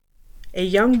A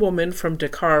young woman from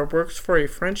Dakar works for a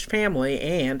French family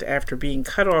and, after being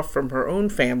cut off from her own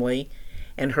family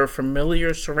and her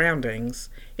familiar surroundings,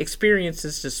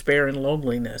 experiences despair and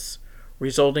loneliness,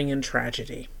 resulting in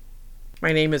tragedy.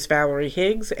 My name is Valerie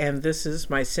Higgs, and this is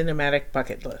my cinematic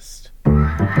bucket list.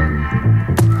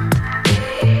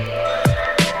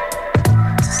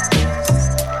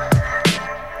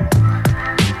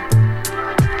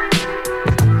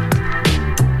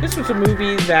 This was a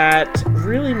movie that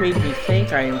really made me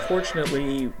think. I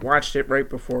unfortunately watched it right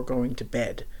before going to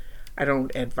bed. I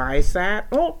don't advise that.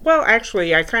 Oh, well,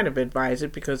 actually, I kind of advise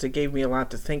it because it gave me a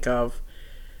lot to think of.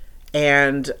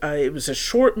 And it was a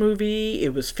short movie.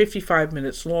 It was 55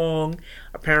 minutes long.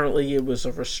 Apparently, it was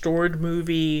a restored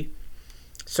movie.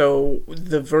 So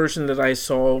the version that I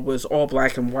saw was all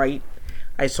black and white.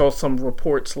 I saw some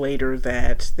reports later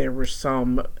that there were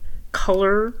some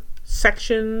color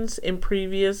sections in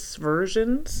previous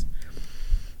versions.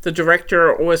 The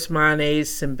director, Ousmane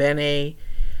Sembene,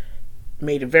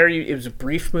 it was a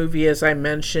brief movie, as I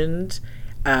mentioned,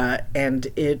 and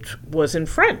it was in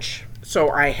French. So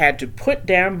I had to put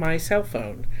down my cell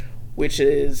phone, which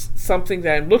is something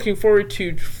that I'm looking forward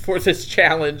to for this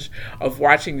challenge of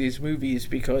watching these movies,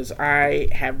 because I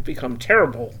have become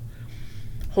terrible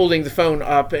holding the phone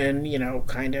up and,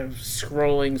 kind of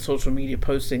scrolling social media,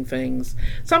 posting things.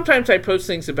 Sometimes I post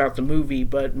things about the movie,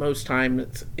 but most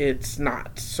times it's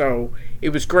not. So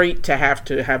it was great to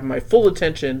have my full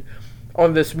attention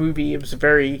on this movie. It was a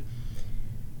very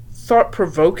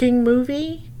thought-provoking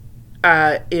movie.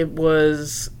 And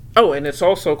it's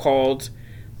also called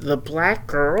The Black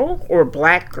Girl, or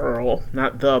Black Girl,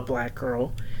 not The Black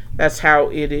Girl. That's how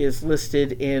it is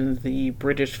listed in the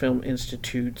British Film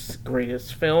Institute's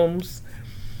greatest films.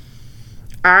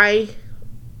 I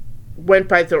went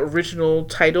by the original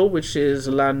title, which is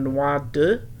La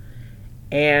Noire,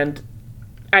 and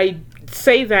I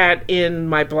say that in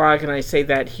my blog, and I say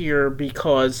that here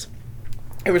because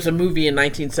there was a movie in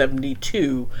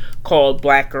 1972 called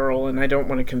Black Girl, and I don't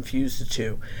want to confuse the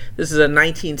two. This is a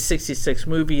 1966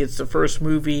 movie. It's the first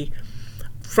movie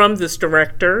from this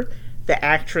director. The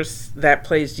actress that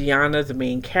plays Diana, the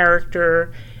main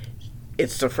character,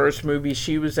 it's the first movie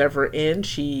she was ever in.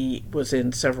 She was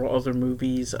in several other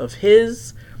movies of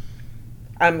his.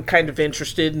 I'm kind of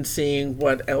interested in seeing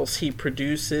what else he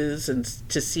produces and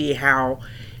to see how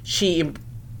she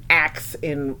acts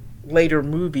in later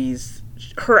movies.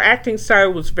 Her acting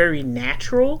style was very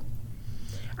natural.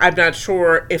 I'm not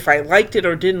sure if I liked it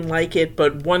or didn't like it,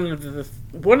 but one of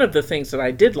the things that I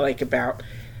did like about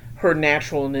her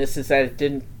naturalness is that it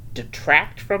didn't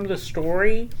detract from the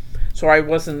story. So I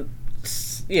wasn't,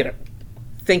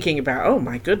 thinking about, oh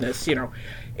my goodness,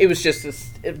 it was just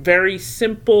this very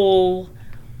simple,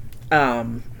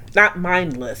 not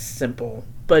mindless simple,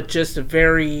 but just a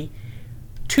very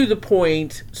to the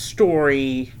point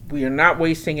story. We are not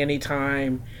wasting any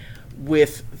time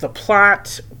with the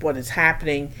plot, what is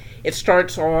happening. It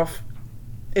starts off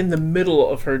in the middle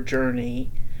of her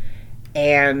journey,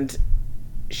 and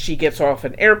she gets off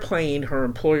an airplane. Her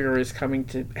employer has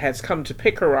come to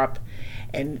pick her up,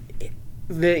 and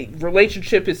the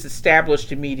relationship is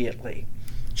established immediately.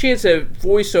 She has a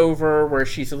voiceover where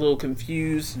she's a little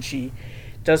confused and she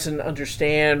doesn't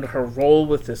understand her role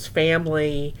with this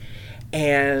family.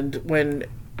 And when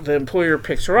the employer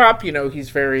picks her up, he's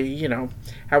very,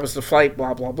 how was the flight,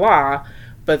 blah, blah, blah.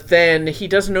 But then he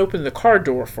doesn't open the car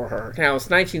door for her. Now, it's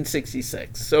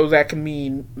 1966, so that can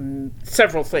mean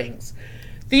several things.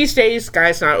 These days,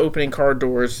 guys not opening car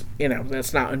doors,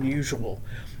 that's not unusual.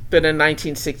 But in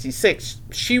 1966,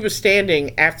 she was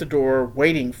standing at the door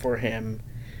waiting for him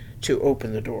to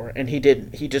open the door, and he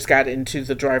didn't. He just got into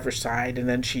the driver's side, and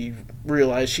then she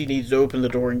realized she needs to open the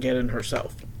door and get in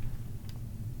herself.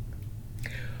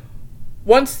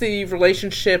 Once the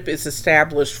relationship is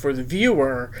established for the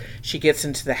viewer, she gets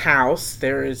into the house.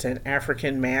 There is an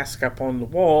African mask up on the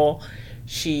wall.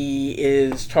 She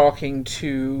is talking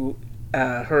to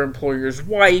her employer's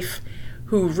wife,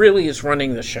 who really is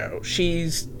running the show.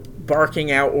 She's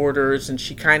barking out orders, and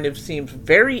she kind of seems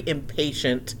very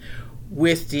impatient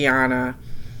with Diana.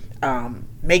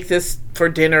 Make this for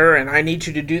dinner, and I need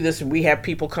you to do this, and we have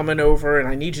people coming over, and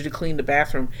I need you to clean the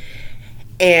bathroom.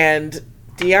 And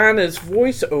Diana's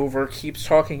voiceover keeps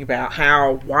talking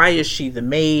about why is she the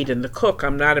maid and the cook?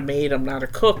 I'm not a maid, I'm not a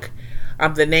cook.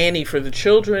 I'm the nanny for the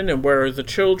children, and where are the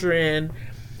children?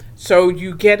 So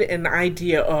you get an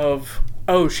idea of,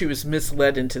 she was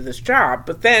misled into this job.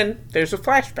 But then there's a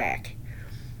flashback.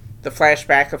 The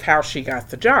flashback of how she got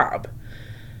the job.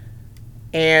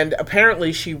 And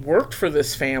apparently she worked for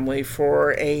this family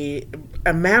for a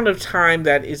amount of time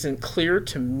that isn't clear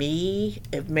to me.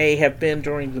 It may have been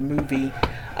during the movie.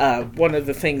 One of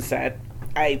the things that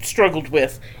I struggled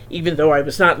with, even though I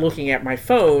was not looking at my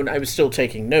phone, I was still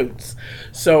taking notes.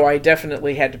 So I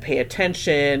definitely had to pay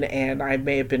attention, and I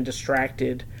may have been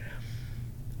distracted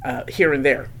here and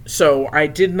there. So I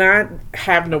did not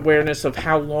have an awareness of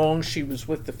how long she was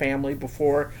with the family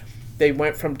before they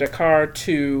went from Dakar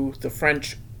to the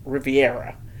French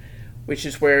Riviera, which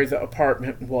is where the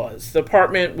apartment was. The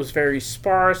apartment was very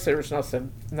sparse. There was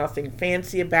nothing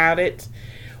fancy about it.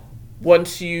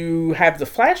 Once you have the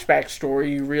flashback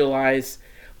story, you realize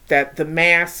that the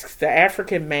mask, the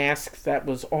African mask that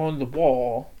was on the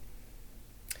wall,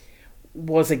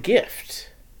 was a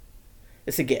gift.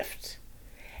 It's a gift.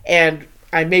 And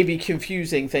I may be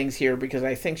confusing things here because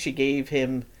I think she gave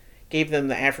them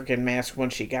the African mask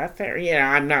when she got there.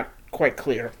 Yeah, I'm not quite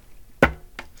clear.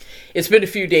 It's been a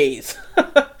few days.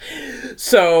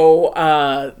 So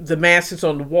the mask is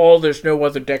on the wall. There's no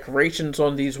other decorations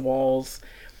on these walls.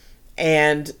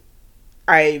 And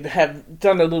I have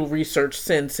done a little research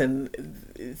since, and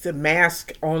the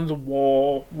mask on the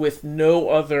wall with no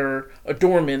other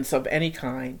adornments of any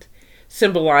kind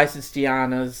symbolizes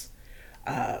Diana's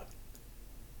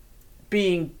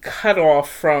being cut off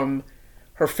from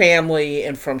her family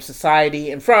and from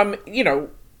society and from,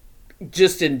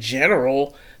 just in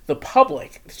general, the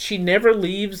public. She never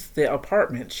leaves the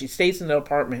apartment. She stays in the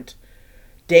apartment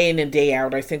day in and day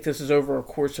out. I think this is over a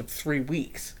course of 3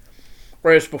 weeks.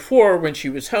 Whereas before, when she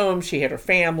was home, she had her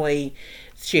family,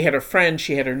 she had her friends,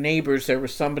 she had her neighbors. There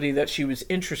was somebody that she was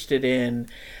interested in,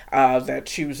 that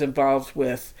she was involved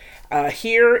with.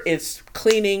 Here, it's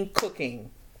cleaning, cooking.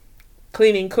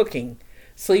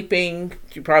 Sleeping,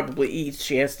 she probably eats,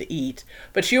 she has to eat.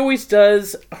 But she always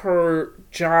does her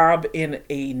job in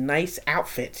a nice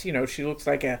outfit. She looks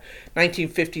like a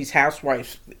 1950s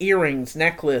housewife. Earrings,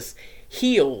 necklace,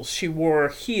 heels. She wore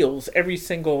heels every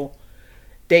single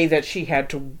day that she had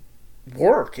to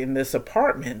work in this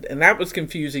apartment. And that was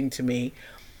confusing to me.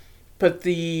 But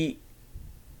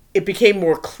it became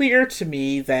more clear to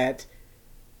me that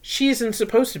she isn't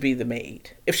supposed to be the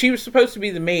maid. If she was supposed to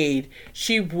be the maid,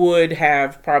 she would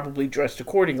have probably dressed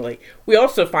accordingly. We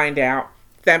also find out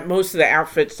that most of the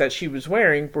outfits that she was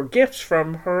wearing were gifts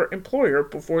from her employer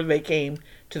before they came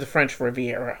to the French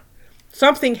Riviera.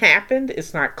 Something happened.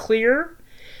 It's not clear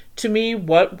to me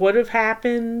what would have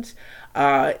happened.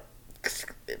 The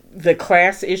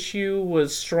class issue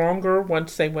was stronger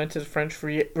once they went to the French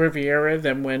Riviera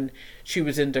than when she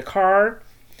was in Dakar.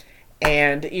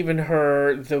 And even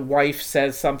the wife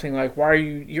says something like, "Why are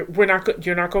you're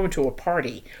not going to a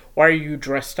party? Why are you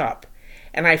dressed up?"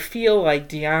 And I feel like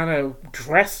Diana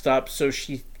dressed up so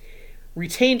she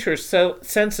retained her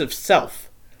sense of self.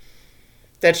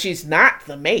 That she's not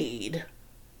the maid.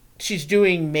 She's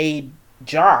doing maid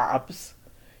jobs,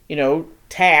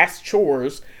 tasks,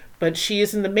 chores, but she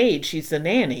isn't the maid. She's the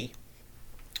nanny.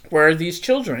 Where are these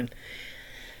children?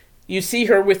 You see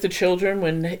her with the children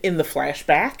when in the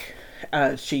flashback.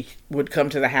 She would come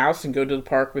to the house and go to the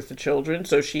park with the children,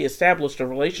 so she established a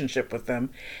relationship with them.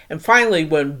 And finally,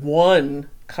 when one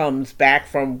comes back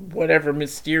from whatever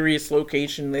mysterious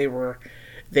location they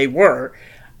were,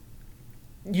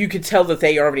 you could tell that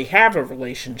they already have a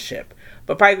relationship.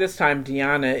 But by this time,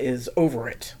 Diana is over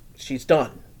it. She's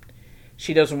done.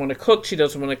 She doesn't want to cook. She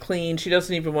doesn't want to clean. She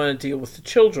doesn't even want to deal with the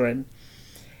children.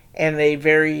 And a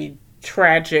very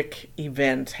tragic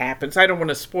event happens. I don't want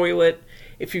to spoil it.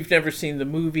 If you've never seen the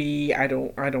movie, I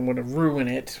don't want to ruin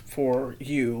it for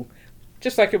you.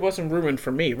 Just like it wasn't ruined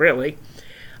for me, really.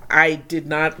 I did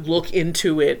not look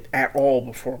into it at all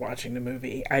before watching the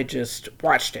movie. I just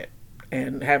watched it.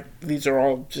 And these are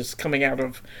all just coming out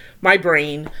of my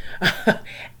brain.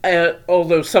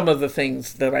 Although some of the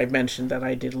things that I mentioned that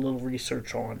I did a little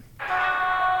research on.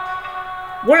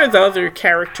 One of the other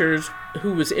characters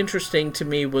who was interesting to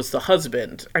me was the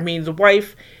husband. I mean, the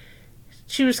wife,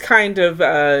 she was kind of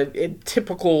a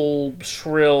typical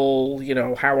shrill,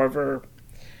 however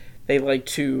they like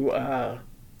to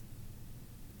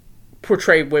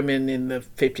portray women in the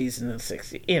 50s and the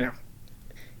 60s,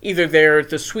 Either they're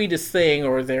the sweetest thing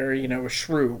or they're, a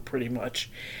shrew, pretty much.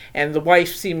 And the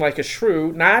wife seemed like a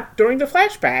shrew, not during the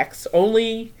flashbacks,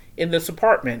 only in this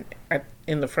apartment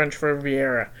in the French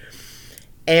Riviera.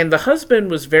 And the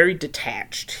husband was very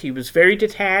detached. He was very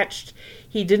detached.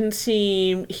 He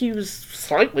was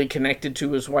slightly connected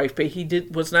to his wife, but he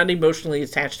was not emotionally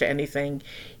attached to anything.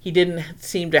 He didn't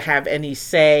seem to have any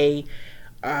say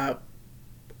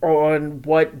on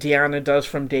what Deanna does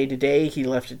from day to day. He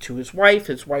left it to his wife.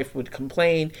 His wife would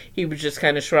complain. He would just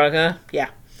kind of shrug, yeah,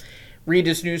 read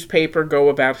his newspaper, go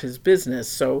about his business.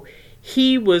 So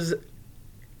he was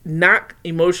not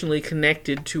emotionally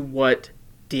connected to what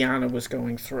Deanna was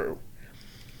going through.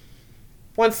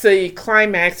 Once the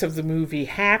climax of the movie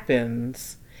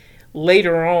happens,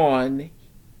 later on,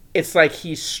 it's like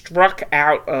he's struck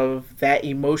out of that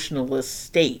emotionalist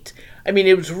state. I mean,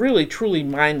 it was really, truly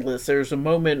mindless. There's a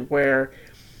moment where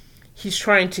he's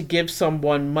trying to give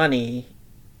someone money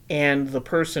and the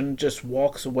person just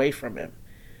walks away from him.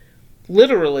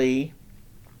 Literally,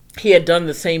 he had done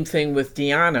the same thing with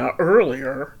Deanna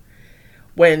earlier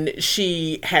when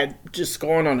she had just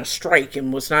gone on a strike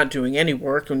and was not doing any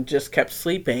work and just kept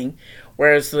sleeping,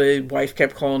 whereas the wife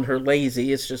kept calling her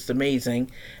lazy. It's just amazing.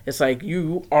 It's like,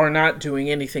 you are not doing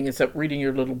anything except reading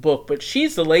your little book, but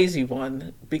she's the lazy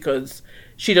one because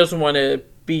she doesn't want to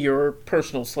be your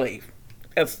personal slave.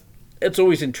 It's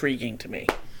always intriguing to me.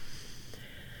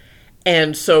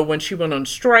 And so when she went on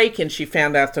strike and she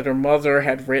found out that her mother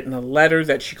had written a letter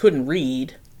that she couldn't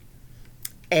read,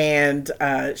 and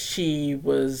she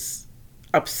was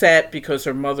upset because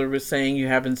her mother was saying, you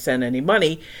haven't sent any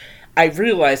money. I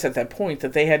realized at that point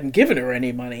that they hadn't given her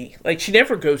any money. Like, she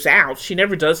never goes out. She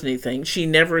never does anything. She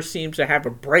never seems to have a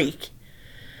break.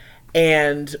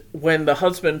 And when the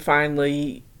husband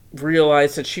finally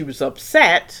realized that she was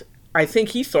upset, I think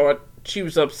he thought she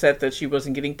was upset that she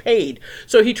wasn't getting paid.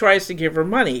 So he tries to give her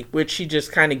money, which she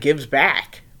just kind of gives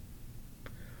back.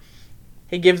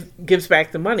 He gives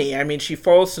back the money. I mean, she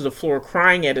falls to the floor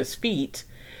crying at his feet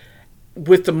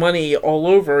with the money all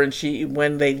over, and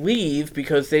when they leave,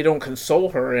 because they don't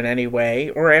console her in any way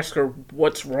or ask her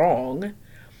what's wrong.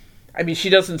 I mean, she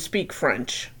doesn't speak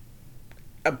French,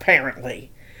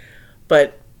 apparently.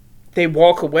 But they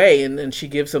walk away, and then she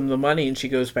gives them the money, and she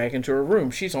goes back into her room.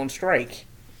 She's on strike.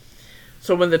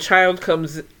 So when the child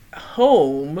comes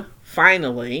home,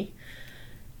 finally,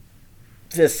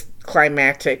 this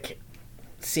climactic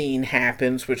scene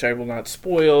happens, which I will not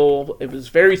spoil. It was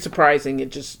very surprising.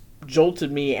 It just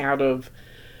jolted me out of,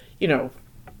 the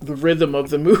rhythm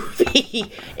of the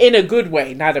movie in a good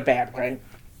way, not a bad way.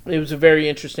 It was a very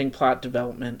interesting plot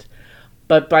development.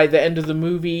 But by the end of the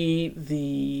movie,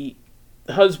 the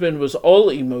husband was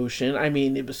all emotion. I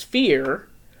mean, it was fear.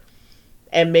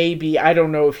 And maybe, I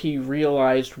don't know if he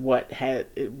realized what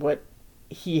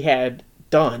he had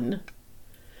done.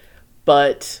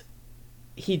 But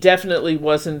he definitely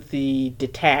wasn't the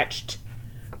detached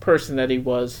person that he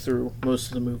was through most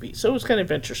of the movie. So it was kind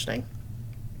of interesting.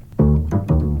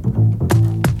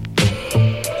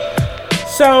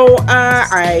 So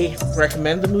I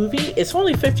recommend the movie. It's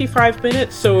only 55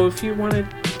 minutes, so if you want to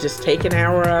just take an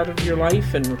hour out of your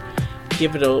life and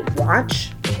give it a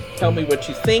watch, tell me what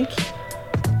you think.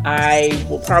 I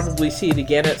will probably see it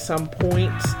again at some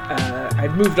point.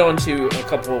 I've moved on to a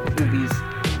couple of movies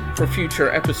for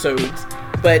future episodes,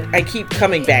 but I keep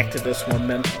coming back to this one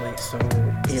mentally, so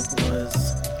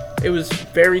it was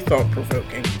very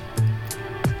thought-provoking.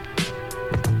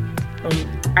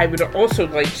 I would also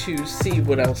like to see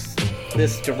what else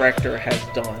this director has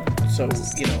done. So,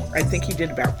 I think he did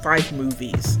about 5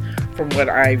 movies from what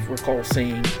I recall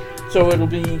seeing. So it'll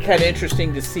be kind of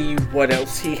interesting to see what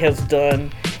else he has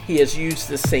done. He has used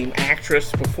the same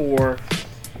actress before.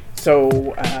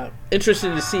 So,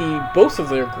 interested to see both of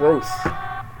their growth.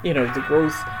 The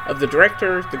growth of the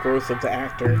director, the growth of the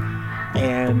actor,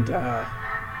 and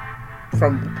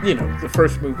from, the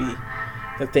first movie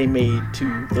that they made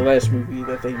to the last movie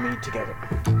that they made together.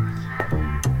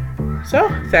 So,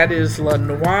 that is La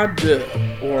Noire,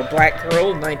 or Black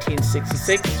Girl,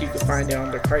 1966. You can find it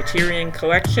on the Criterion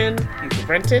Collection. You can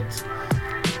rent it.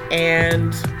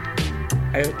 And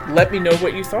let me know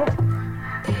what you thought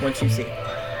once you see it.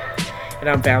 And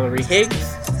I'm Valerie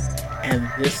Higgs, and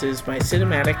this is my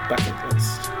cinematic bucket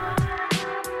list.